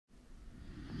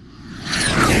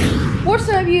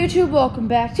up, YouTube? Welcome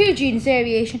back to Genius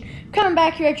Aviation. Coming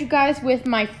back here at you guys with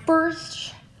my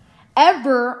first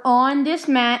ever on this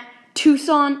mat,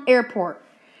 Tucson Airport.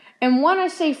 And when I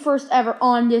say first ever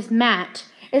on this mat,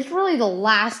 it's really the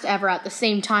last ever at the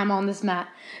same time on this mat.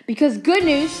 Because good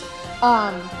news,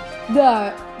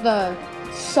 the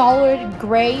solid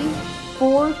gray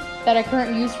board that I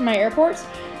currently use for my airports,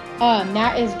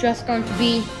 that is just going to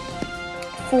be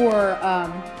for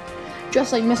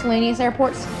just like miscellaneous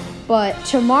airports. But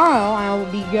tomorrow I will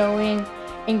be going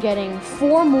and getting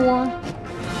 4 more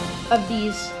of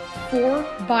these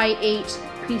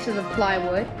 4x8 pieces of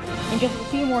plywood and just a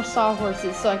few more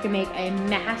sawhorses so I can make a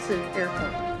massive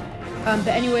airport. But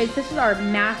anyways, this is our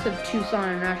massive Tucson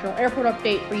International Airport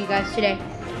update for you guys today.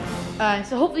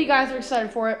 So hopefully you guys are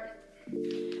excited for it.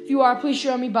 If you are, please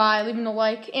show me by leaving a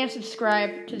like and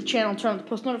subscribe to the channel and turn on the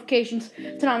post notifications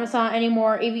to not miss out any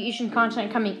more aviation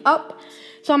content coming up.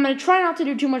 So I'm going to try not to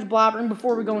do too much blabbering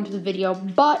before we go into the video,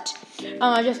 but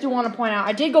I just do want to point out,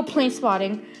 I did go plane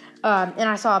spotting, and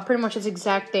I saw pretty much this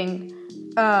exact thing.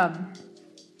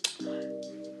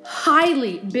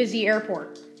 Highly busy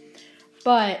airport.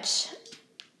 But,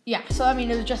 yeah, so I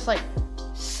mean, it was just like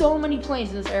so many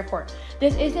planes in this airport.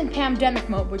 This is in pandemic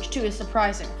mode, which too is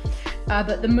surprising.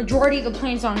 But the majority of the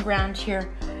planes on ground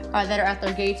here that are at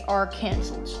their gates are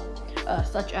canceled,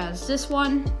 such as this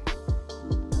one.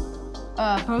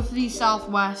 Both of these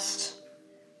Southwest,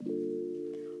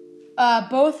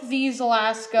 both of these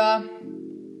Alaska,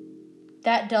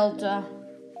 that Delta,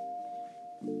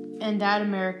 and that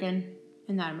American,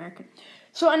 and that American.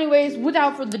 So anyways,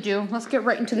 without further ado, let's get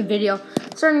right into the video.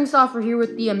 Starting us off, we're here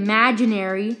with the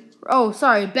imaginary,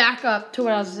 back up to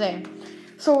what I was saying.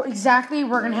 So exactly,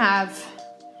 we're going to have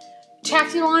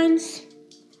taxi lines,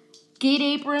 gate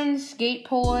aprons, gate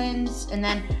pull-ins, and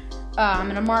then I'm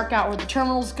going to mark out where the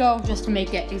terminals go just to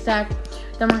make it exact.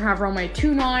 Then we're going to have runway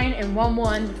 29 and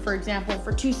 11, for example,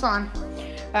 for Tucson.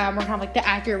 We're going to have like the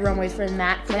accurate runways for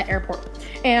that airport.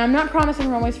 And I'm not promising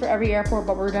runways for every airport,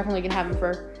 but we're definitely going to have them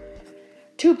for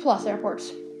 2+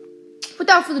 airports.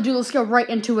 Without further ado, let's go right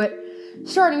into it.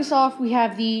 Starting us off, we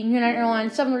have the United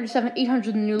Airlines 737-800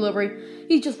 in the new livery.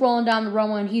 He's just rolling down the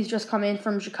runway, and he's just come in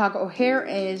from Chicago O'Hare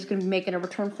and is going to be making a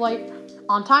return flight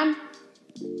on time.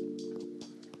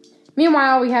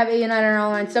 Meanwhile, we have a United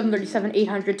Airlines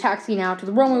 737-800 taxiing out to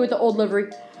the runway with the old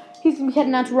livery. He's going to be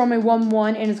heading out to runway 11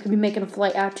 and is going to be making a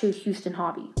flight out to Houston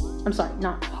Hobby. I'm sorry,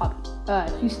 not Hobby.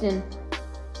 Houston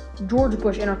George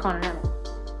Bush Intercontinental.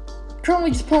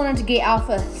 Currently just pulling into gate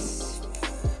Alpha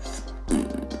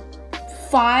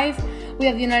 5. We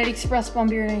have the United Express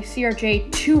Bombardier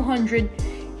CRJ 200.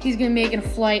 He's going to be making a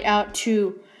flight out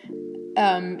to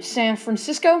San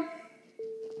Francisco.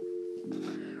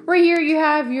 Right here, you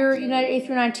have your United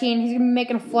A319. He's going to be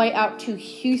making a flight out to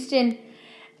Houston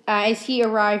as he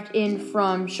arrived in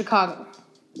from Chicago.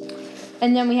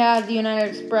 And then we have the United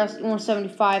Express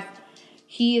 175.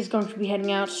 He is going to be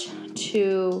heading out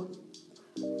to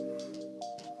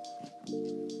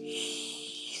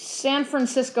San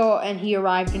Francisco, and he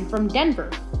arrived in from Denver.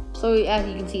 So as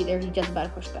you can see there, he's just about to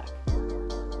push back.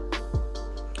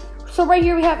 So right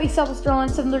here, we have a Southwest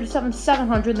Airlines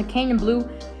 737-700 in the Canyon Blue.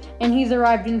 And he's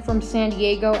arrived in from San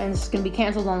Diego, and it's going to be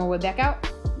canceled on the way back out.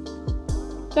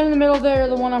 Then in the middle there,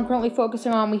 the one I'm currently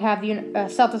focusing on, we have the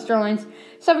Southwest Airlines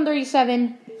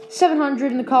 737-700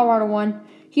 in the Colorado one.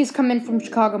 He's come in from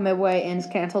Chicago Midway and is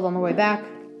canceled on the way back.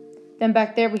 Then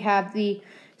back there, we have the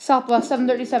Southwest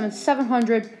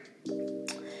 737-700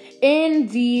 in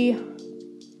the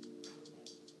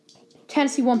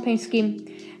Tennessee one paint scheme,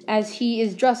 as he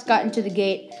is just gotten to the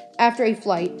gate after a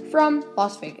flight from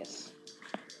Las Vegas.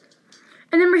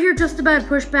 And then we're here just about to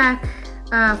push back,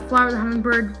 Flower the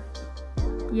Hummingbird.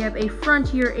 You have a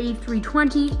Frontier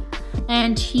A320,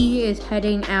 and he is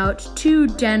heading out to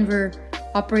Denver,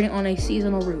 operating on a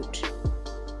seasonal route.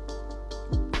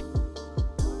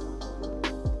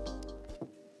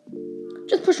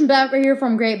 Just pushing back right here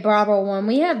from Great Bravo 1,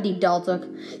 we have the Delta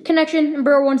connection,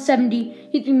 Embraer 170.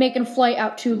 He's been making a flight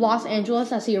out to Los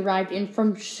Angeles as he arrived in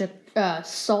from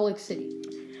Salt Lake City.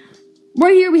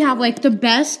 Right here, we have, like, the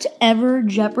best ever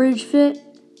jet bridge fit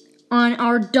on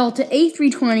our Delta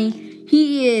A320.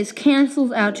 He is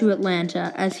canceled out to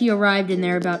Atlanta as he arrived in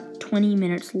there about 20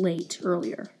 minutes late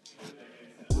earlier.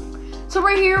 So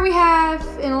right here, we have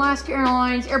an Alaska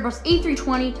Airlines Airbus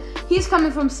A320. He's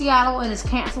coming from Seattle and is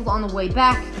canceled on the way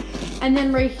back. And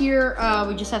then right here,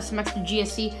 we just have some extra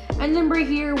GSC. And then right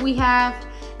here, we have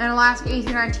an Alaska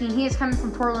A319. He is coming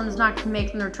from Portland and is not going to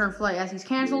make the return flight as he's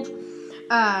canceled.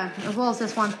 As well as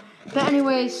this one. But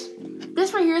anyways,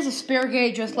 this one here is a spare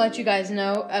gate, just to let you guys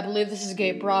know. I believe this is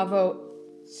gate Bravo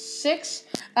 6.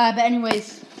 But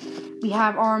anyways, we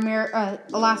have our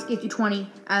Alaska A320,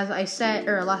 as I said,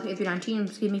 or Alaska A319,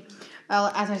 excuse me,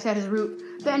 as I said, his route.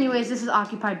 But anyways, this is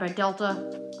occupied by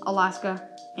Delta, Alaska,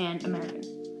 and American.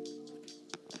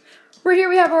 Right here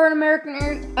we have our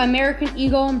American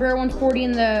Eagle and Bear 140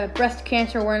 in the breast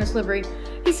cancer awareness livery.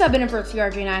 He's subbing in for a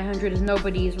CRJ 900 as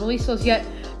nobody's released those yet.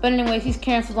 But anyways, he's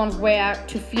canceled on his way out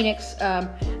to Phoenix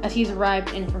as he's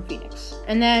arrived in from Phoenix.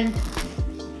 And then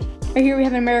right here we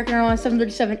have an American Airlines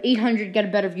 737-800. Get a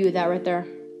better view of that right there.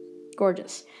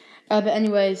 Gorgeous. But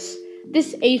anyways,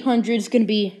 this 800 is going to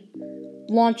be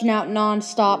launching out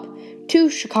non-stop to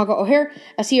Chicago O'Hare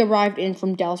as he arrived in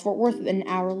from Dallas-Fort Worth an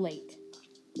hour late.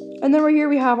 And then right here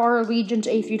we have our Allegiant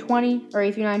A320, or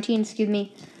A319, excuse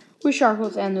me, with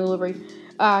Sharkless and the livery.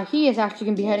 He is actually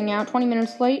going to be heading out 20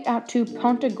 minutes late out to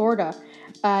Punta Gorda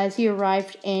as he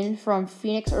arrived in from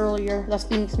Phoenix earlier. That's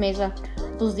Phoenix Mesa.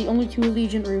 Those are the only 2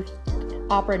 Allegiant routes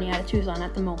operating out of Tucson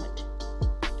at the moment.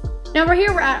 Now right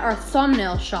here we're at our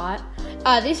thumbnail shot.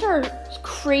 These are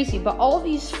crazy, but all of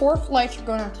these 4 flights are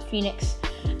going out to Phoenix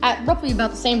at roughly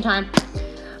about the same time.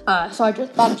 So I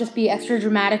just thought it'd just be extra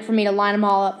dramatic for me to line them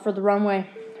all up for the runway,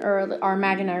 or our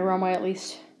imaginary runway at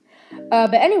least.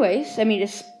 But anyways, I mean,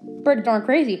 it's pretty darn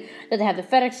crazy that they have the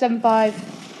FedEx 75,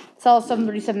 Cessna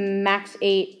 737 MAX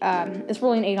 8. It's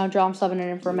really an 800. I'm subbing it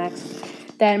in for a MAX.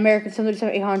 Then American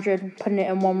 737-800, putting it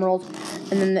in one world,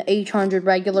 and then the 800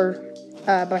 regular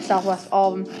by Southwest.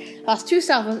 All of them. That's 2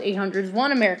 Southwest 800s,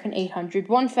 1 American 800,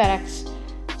 1 FedEx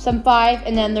 75,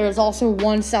 and then there's also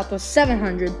 1 Southwest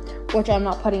 700. Which I'm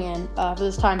not putting in for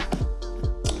this time.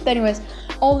 But anyways,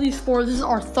 all these 4, this is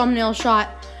our thumbnail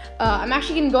shot. I'm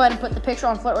actually going to go ahead and put the picture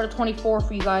on Flight Radar 24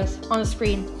 for you guys on the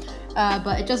screen.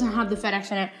 But it doesn't have the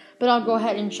FedEx in it. But I'll go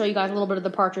ahead and show you guys a little bit of the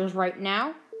departures right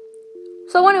now.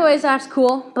 So anyways, that's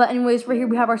cool. But anyways, right here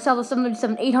we have our Cessna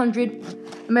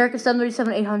 737-800, American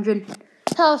 737-800,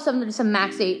 Cessna 737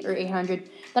 MAX 8 or 800.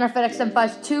 Then our FedEx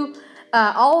 752.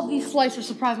 All of these flights are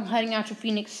surprisingly heading out to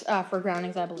Phoenix for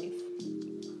groundings, I believe.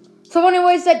 So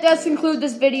anyways, that does conclude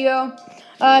this video.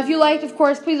 If you liked, of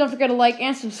course, please don't forget to like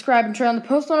and subscribe and turn on the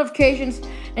post notifications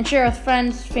and share with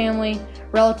friends, family,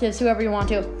 relatives, whoever you want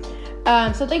to.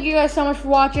 So thank you guys so much for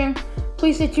watching.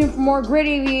 Please stay tuned for more great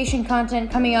aviation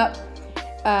content coming up.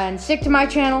 And stick to my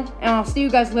channel, and I'll see you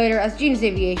guys later as Genius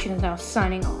Aviation is now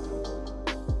signing off.